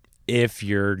if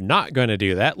you're not going to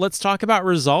do that, let's talk about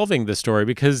resolving the story,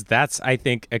 because that's, I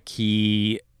think, a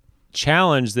key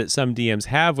challenge that some DMs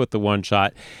have with the one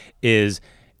shot is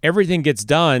everything gets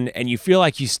done and you feel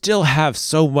like you still have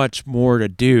so much more to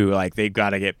do. Like they've got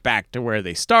to get back to where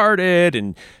they started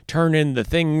and turn in the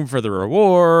thing for the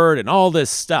reward and all this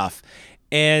stuff.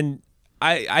 And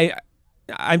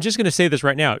I'm just going to say this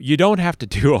right now. You don't have to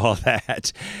do all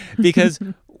that, because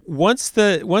once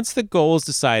the goal is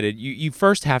decided, you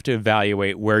first have to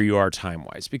evaluate where you are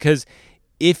time-wise, because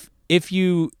if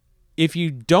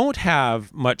you don't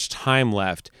have much time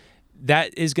left,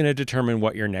 that is going to determine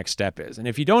what your next step is. And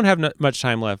if you don't have much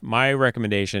time left, my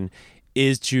recommendation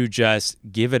is to just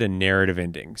give it a narrative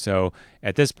ending. So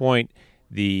at this point,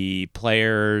 the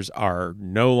players are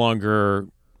no longer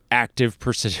active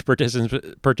participants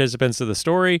of the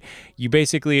story. You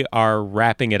basically are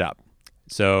wrapping it up.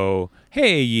 So,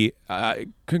 hey,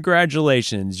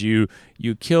 congratulations, you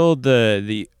killed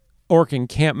the orc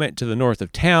encampment to the north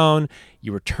of town.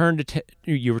 You return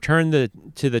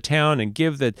to the town and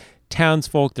give the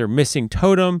townsfolk their missing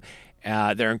totem.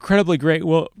 They're incredibly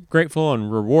grateful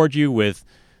and reward you with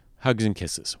hugs and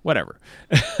kisses, whatever.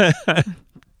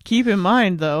 Keep in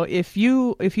mind, though, if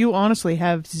you honestly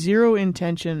have zero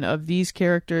intention of these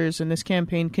characters and this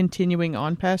campaign continuing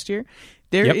on past year,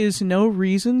 there is no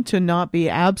reason to not be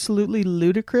absolutely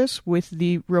ludicrous with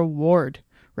the reward,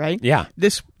 right? Yeah.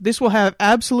 This will have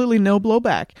absolutely no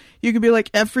blowback. You could be like,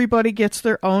 everybody gets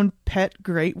their own pet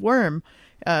great worm.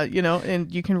 And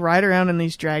you can ride around in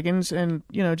these dragons and,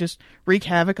 just wreak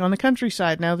havoc on the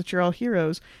countryside now that you're all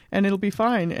heroes, and it'll be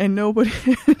fine. And nobody,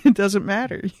 it doesn't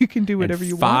matter. You can do whatever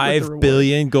you want with the 5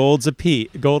 billion gold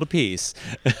apiece.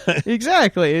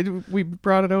 Exactly. We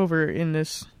brought it over in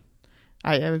this.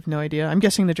 I have no idea. I'm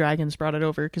guessing the dragons brought it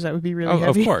over because that would be really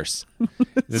heavy. Of course.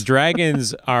 The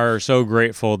dragons are so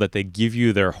grateful that they give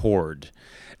you their hoard.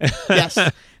 Yes.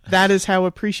 That is how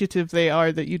appreciative they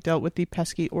are that you dealt with the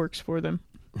pesky orcs for them.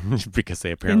 Because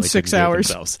they apparently in 6 hours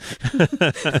themselves.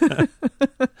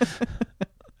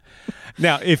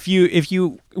 Now, if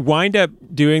you wind up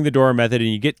doing the door method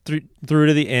and you get through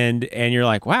to the end and you're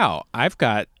like, wow, I've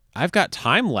got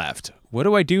time left. What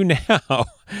do I do now?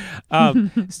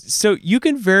 So you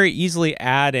can very easily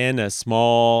add in a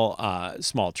small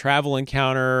travel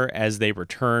encounter as they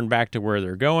return back to where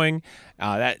they're going.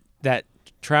 That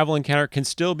travel encounter can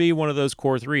still be one of those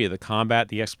core 3, the combat,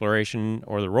 the exploration,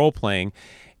 or the role-playing.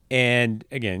 And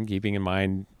again, keeping in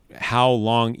mind how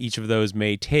long each of those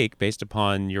may take based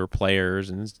upon your players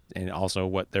and also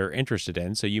what they're interested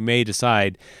in. So you may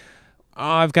decide,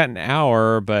 I've got an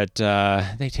hour, but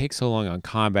they take so long on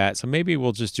combat, so maybe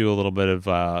we'll just do a little bit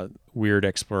of weird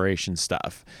exploration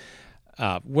stuff.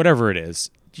 Whatever it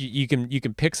is, you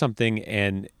can pick something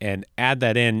and add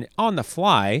that in on the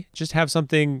fly. Just have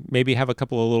something, maybe have a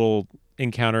couple of little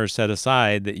encounters set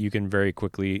aside that you can very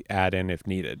quickly add in if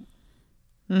needed.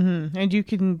 Mm-hmm. And you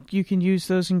can use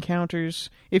those encounters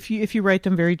if you write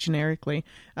them very generically.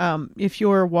 If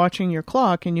you're watching your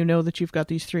clock and you know that you've got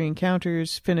these 3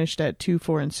 encounters finished at 2,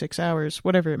 4, and 6 hours,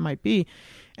 whatever it might be,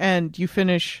 and you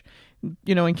finish,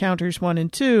 encounters 1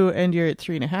 and 2, and you're at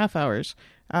 3.5 hours,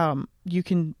 you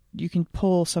can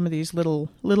pull some of these little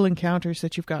encounters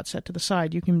that you've got set to the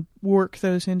side. You can work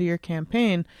those into your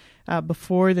campaign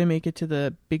before they make it to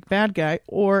the big bad guy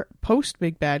or post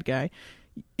big bad guy.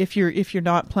 If you're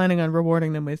not planning on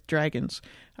rewarding them with dragons,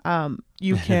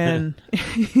 you can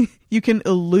you can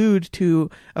allude to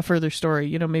a further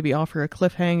story. Maybe offer a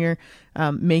cliffhanger,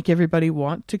 make everybody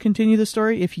want to continue the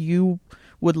story. If you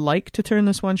would like to turn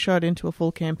this one shot into a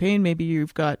full campaign, maybe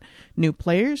you've got new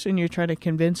players and you're trying to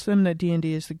convince them that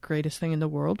D&D is the greatest thing in the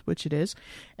world, which it is.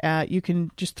 You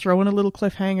can just throw in a little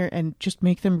cliffhanger and just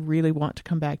make them really want to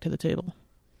come back to the table.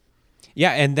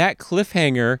 Yeah, and that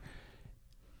cliffhanger,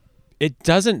 it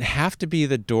doesn't have to be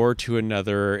the door to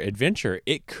another adventure.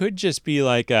 It could just be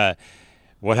like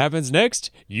what happens next?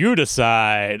 You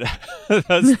decide.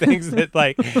 Those things that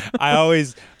I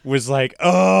always was like,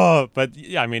 oh, but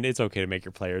I mean, it's okay to make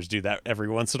your players do that every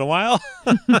once in a while.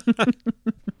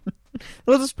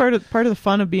 Well, that's part of the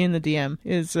fun of being the DM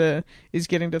is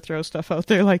getting to throw stuff out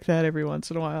there like that every once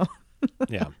in a while.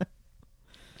 Yeah.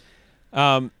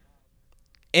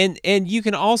 And you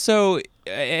can also,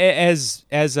 as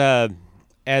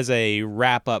a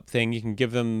wrap up thing, you can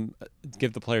give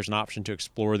the players an option to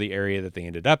explore the area that they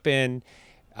ended up in.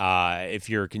 If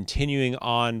you're continuing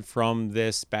on from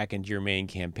this back into your main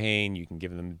campaign, you can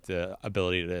give them the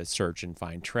ability to search and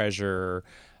find treasure,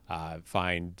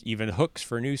 find even hooks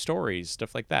for new stories,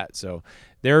 stuff like that. So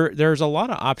there's a lot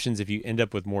of options if you end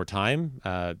up with more time.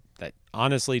 That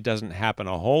honestly doesn't happen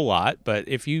a whole lot, but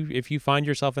if you find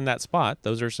yourself in that spot,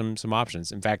 those are some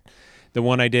options. In fact, the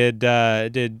one I did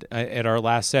at our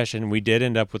last session, we did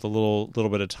end up with a little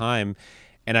bit of time,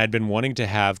 and I'd been wanting to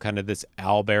have kind of this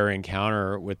owlbear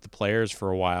encounter with the players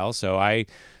for a while. So I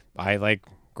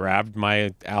grabbed my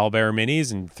owlbear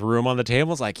minis and threw them on the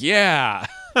table. It's like, yeah,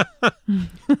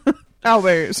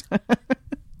 owlbears.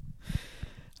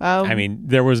 I mean,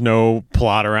 there was no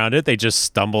plot around it. They just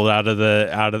stumbled out of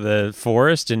the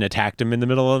forest and attacked him in the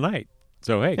middle of the night.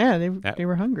 So hey, yeah, they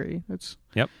were hungry. That's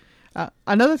yep.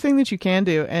 Another thing that you can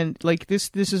do, and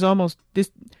this is almost this.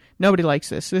 Nobody likes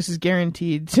this. This is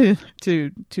guaranteed to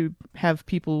have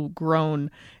people groan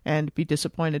and be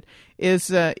disappointed. Is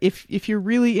if you're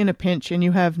really in a pinch and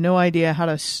you have no idea how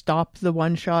to stop the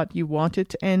one shot, you want it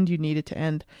to end, you need it to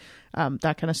end,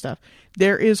 that kind of stuff.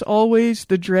 There is always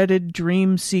the dreaded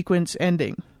dream sequence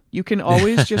ending. You can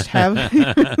always just have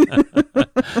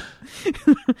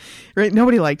right.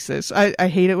 Nobody likes this. I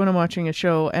hate it when I'm watching a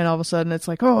show and all of a sudden it's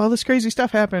like, oh, all this crazy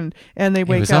stuff happened, and they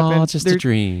wake up all and just a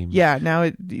dream. Yeah,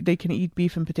 now they can eat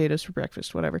beef and potatoes for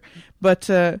breakfast, whatever. But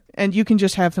and you can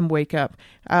just have them wake up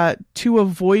to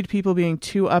avoid people being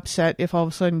too upset if all of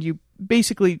a sudden you.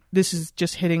 Basically, this is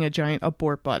just hitting a giant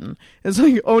abort button. It's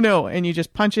like, oh no, and you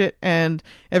just punch it and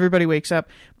everybody wakes up.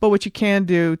 But what you can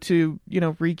do to,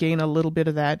 regain a little bit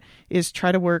of that is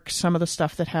try to work some of the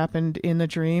stuff that happened in the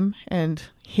dream and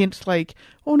hint like,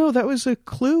 oh no, that was a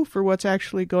clue for what's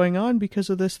actually going on because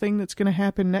of this thing that's going to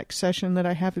happen next session that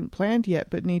I haven't planned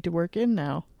yet but need to work in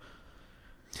now.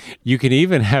 You can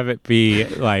even have it be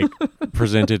like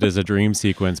presented as a dream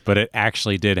sequence, but it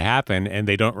actually did happen and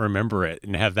they don't remember it,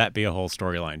 and have that be a whole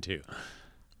storyline too.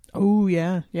 Oh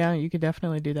yeah, you could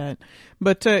definitely do that.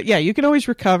 But you can always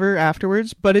recover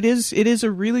afterwards. But it is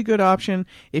a really good option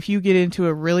if you get into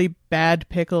a really bad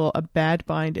pickle, a bad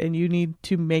bind, and you need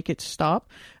to make it stop.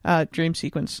 Dream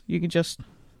sequence. You can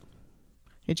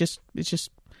it's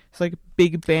like a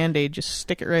big Band-Aid. Just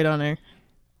stick it right on there.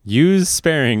 Use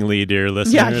sparingly, dear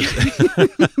listeners.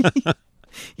 Yeah,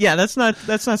 yeah. That's not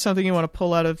something you want to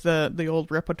pull out of the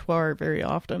old repertoire very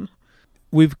often.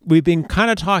 We've been kind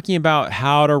of talking about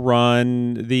how to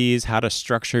run these, how to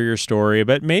structure your story,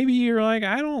 but maybe you're like,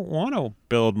 I don't want to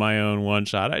build my own one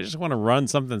shot. I just want to run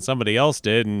something somebody else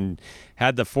did and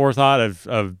had the forethought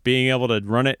of being able to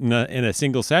run it in a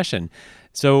single session.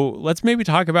 So let's maybe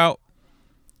talk about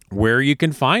where you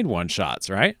can find one shots,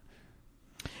 right?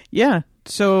 Yeah.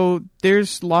 So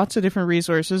there's lots of different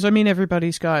resources. I mean,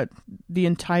 everybody's got the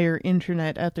entire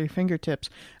internet at their fingertips,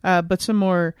 but some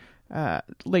more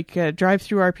like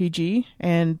Drive-Thru RPG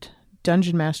and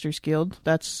Dungeon Masters Guild.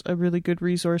 That's a really good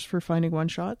resource for finding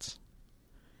one-shots.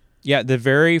 Yeah, the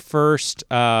very first,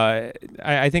 I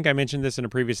think I mentioned this in a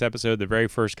previous episode, the very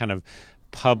first kind of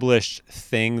published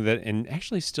thing that, and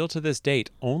actually still to this date,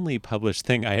 only published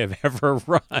thing I have ever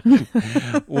run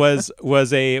was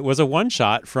a one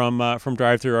shot from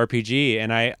Drive-Thru RPG,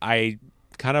 and I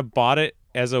kind of bought it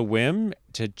as a whim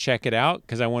to check it out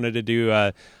because I wanted to do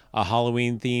a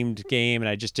Halloween themed game, and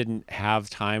I just didn't have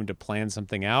time to plan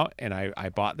something out, and I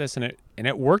bought this, and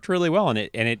it worked really well, and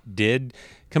it did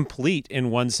complete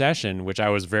in one session, which I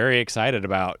was very excited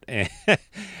about.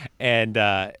 And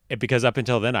because up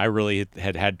until then I really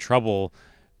had trouble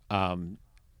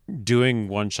doing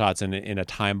one shots in a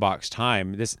time box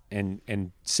time.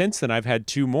 And since then I've had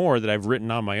two more that I've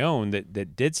written on my own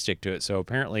that did stick to it. So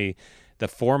apparently the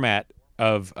format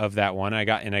of that one I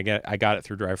got it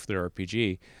through Drive-Thru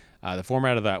RPG. The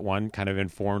format of that one kind of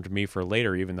informed me for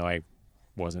later, even though I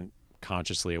wasn't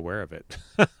consciously aware of it.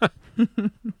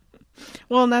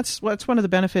 Well, and that's one of the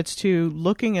benefits to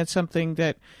looking at something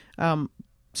that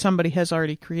somebody has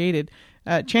already created.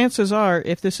 Chances are,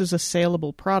 if this is a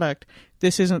saleable product,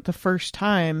 this isn't the first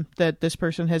time that this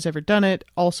person has ever done it.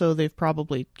 Also, they've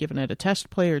probably given it a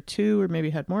test play or two, or maybe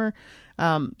had more.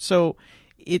 So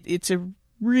it's a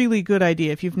really good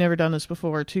idea, if you've never done this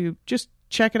before, to just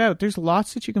check it out. There's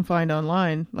lots that you can find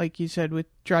online. Like you said, with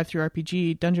Drive-Thru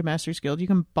RPG, Dungeon Masters Guild, you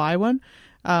can buy one.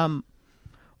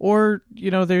 Or,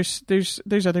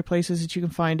 there's other places that you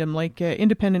can find them, like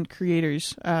independent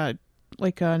creators,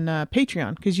 like on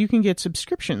Patreon, because you can get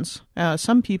subscriptions.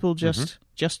 Some people just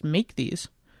make these.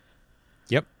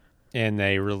 Yep. And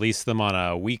they release them on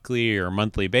a weekly or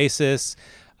monthly basis.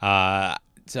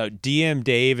 So DM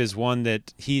Dave is one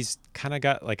that he's kind of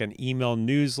got like an email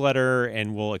newsletter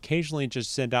and will occasionally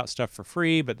just send out stuff for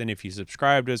free. But then if you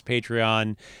subscribe to his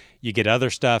Patreon, you get other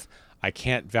stuff. I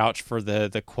can't vouch for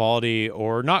the quality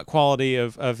or not quality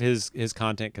of his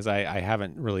content because I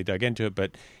haven't really dug into it.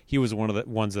 But he was one of the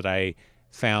ones that I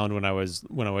found when I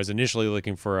was initially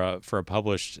looking for a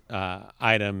published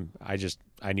item.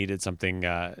 I needed something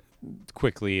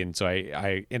quickly, and so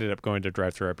I ended up going to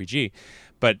Drive-Thru RPG.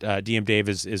 But DM Dave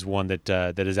is one that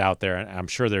is out there, and I'm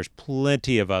sure there's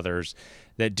plenty of others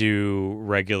that do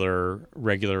regular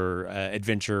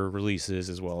adventure releases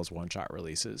as well as one-shot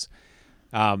releases.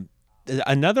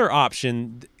 Another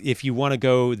option, if you want to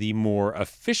go the more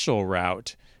official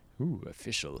route,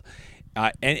 official,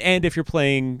 and if you're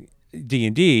playing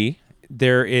D&D,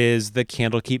 there is the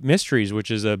Candlekeep Mysteries, which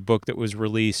is a book that was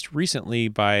released recently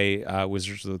by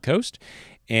Wizards of the Coast,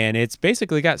 and it's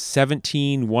basically got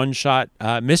 17 one-shot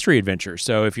mystery adventures.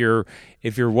 So if you're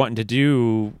wanting to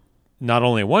do not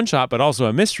only a one-shot but also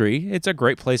a mystery, it's a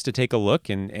great place to take a look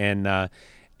and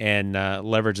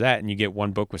leverage that, and you get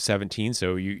one book with 17,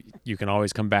 so you can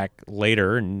always come back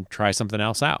later and try something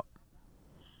else out.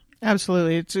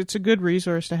 Absolutely. It's a good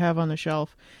resource to have on the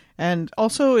shelf. And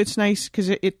also, it's nice because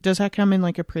it does that come in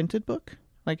like a printed book?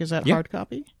 Like, is that hard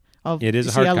copy? It is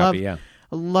a hard copy, yeah.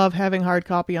 I love having hard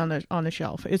copy on the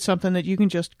shelf. It's something that you can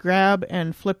just grab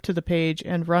and flip to the page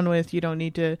and run with. You don't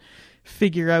need to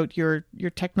figure out your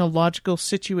technological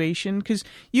situation, because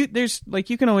you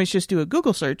can always just do a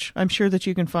Google search. I'm sure that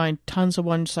you can find tons of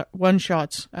one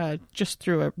shots just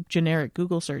through a generic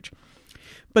Google search.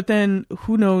 But then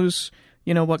who knows,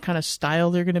 what kind of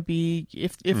style they're going to be,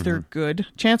 if they're good.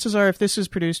 Chances are, if this is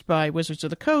produced by Wizards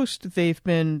of the Coast, they've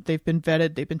been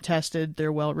vetted, they've been tested,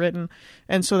 they're well written,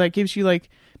 and so that gives you like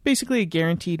basically a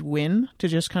guaranteed win to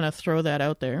just kind of throw that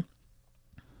out there.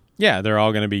 Yeah, they're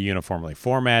all going to be uniformly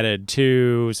formatted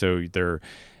too. So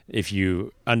if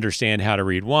you understand how to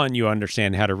read one, you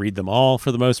understand how to read them all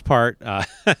for the most part.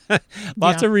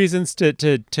 Lots of reasons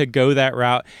to go that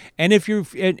route. And if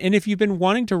you've been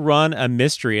wanting to run a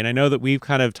mystery, and I know that we've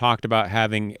kind of talked about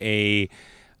having a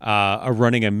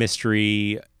running a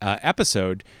mystery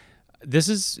episode. This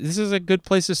is a good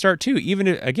place to start too. Even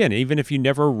if you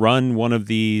never run one of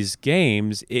these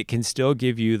games, it can still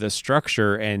give you the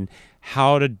structure and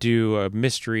how to do a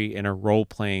mystery in a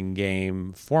role-playing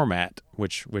game format,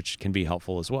 which can be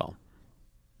helpful as well.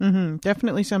 Mm-hmm.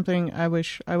 Definitely something I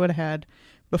wish I would have had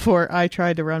before I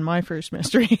tried to run my first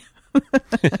mystery.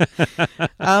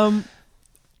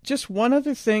 Just one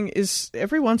other thing is,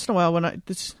 every once in a while,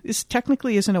 this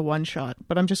technically isn't a one-shot,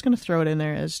 but I'm just going to throw it in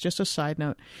there as just a side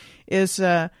note, is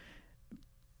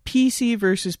PC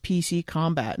versus PC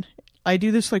combat. I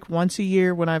do this like once a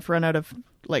year when I've run out of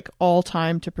like all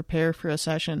time to prepare for a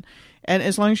session, and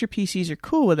as long as your PCs are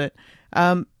cool with it,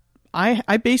 I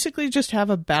basically just have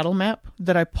a battle map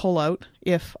that I pull out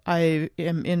if I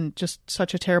am in just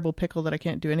such a terrible pickle that I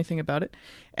can't do anything about it,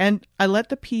 and I let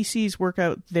the PCs work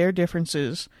out their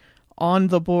differences on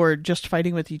the board, just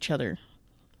fighting with each other.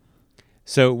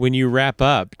 So when you wrap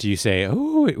up, do you say,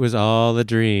 "Oh, it was all a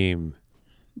dream"?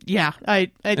 Yeah,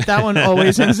 I that one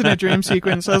always ends in a dream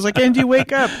sequence. I was like, and you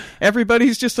wake up,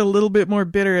 everybody's just a little bit more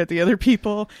bitter at the other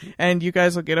people, and you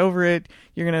guys will get over it.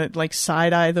 You're going to like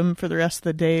side-eye them for the rest of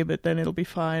the day, but then it'll be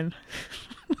fine.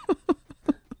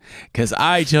 Because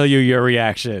I tell you your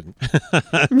reaction.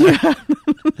 Yeah.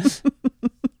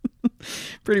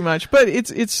 Pretty much. But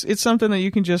it's something that you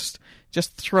can just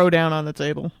throw down on the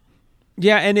table.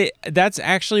 Yeah, and that's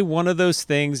actually one of those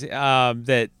things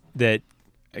that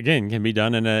again can be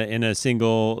done in a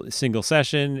single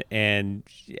session, and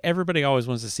everybody always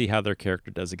wants to see how their character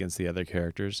does against the other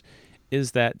characters.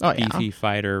 Is that beefy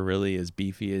fighter really as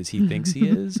beefy as he thinks he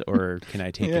is, or can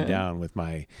I take him down with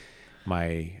my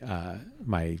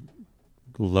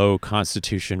low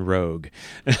constitution rogue?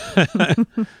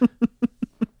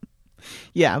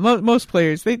 Yeah, most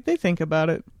players they think about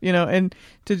it, and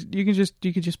you can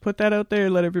just put that out there,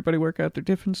 let everybody work out their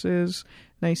differences,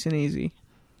 nice and easy.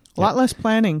 A lot less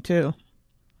planning too.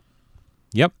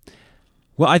 Yep.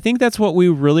 Well, I think that's what we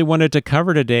really wanted to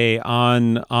cover today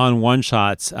on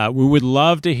one-shots. We would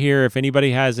love to hear if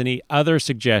anybody has any other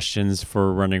suggestions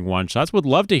for running one-shots. Would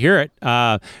love to hear it.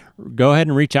 Go ahead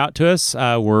and reach out to us.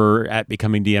 We're at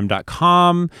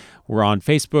becomingdm.com. We're on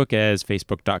Facebook as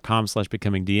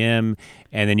facebook.com/becomingdm.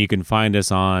 And then you can find us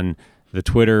on the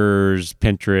Twitters,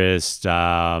 Pinterest,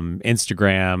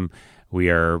 Instagram. We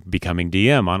are Becoming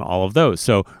DM on all of those.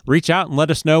 So reach out and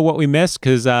let us know what we missed,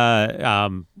 because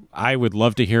I would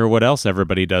love to hear what else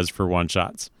everybody does for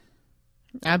one-shots.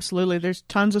 Absolutely. There's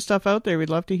tons of stuff out there. We'd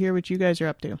love to hear what you guys are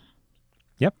up to.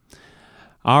 Yep.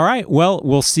 All right. Well,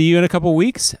 we'll see you in a couple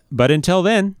weeks. But until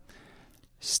then,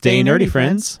 stay nerdy,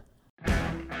 friends.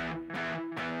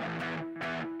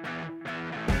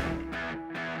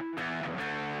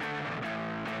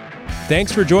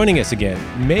 Thanks for joining us again.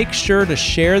 Make sure to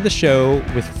share the show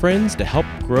with friends to help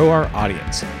grow our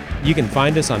audience. You can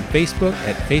find us on Facebook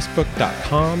at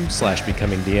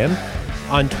facebook.com/becomingdm.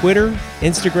 On Twitter,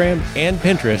 Instagram, and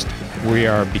Pinterest, we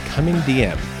are Becoming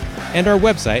DM. And our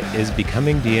website is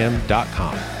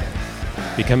becomingdm.com.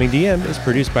 Becoming DM is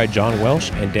produced by John Welsh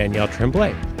and Danielle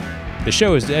Tremblay. The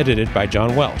show is edited by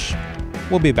John Welsh.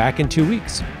 We'll be back in 2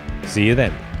 weeks. See you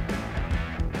then.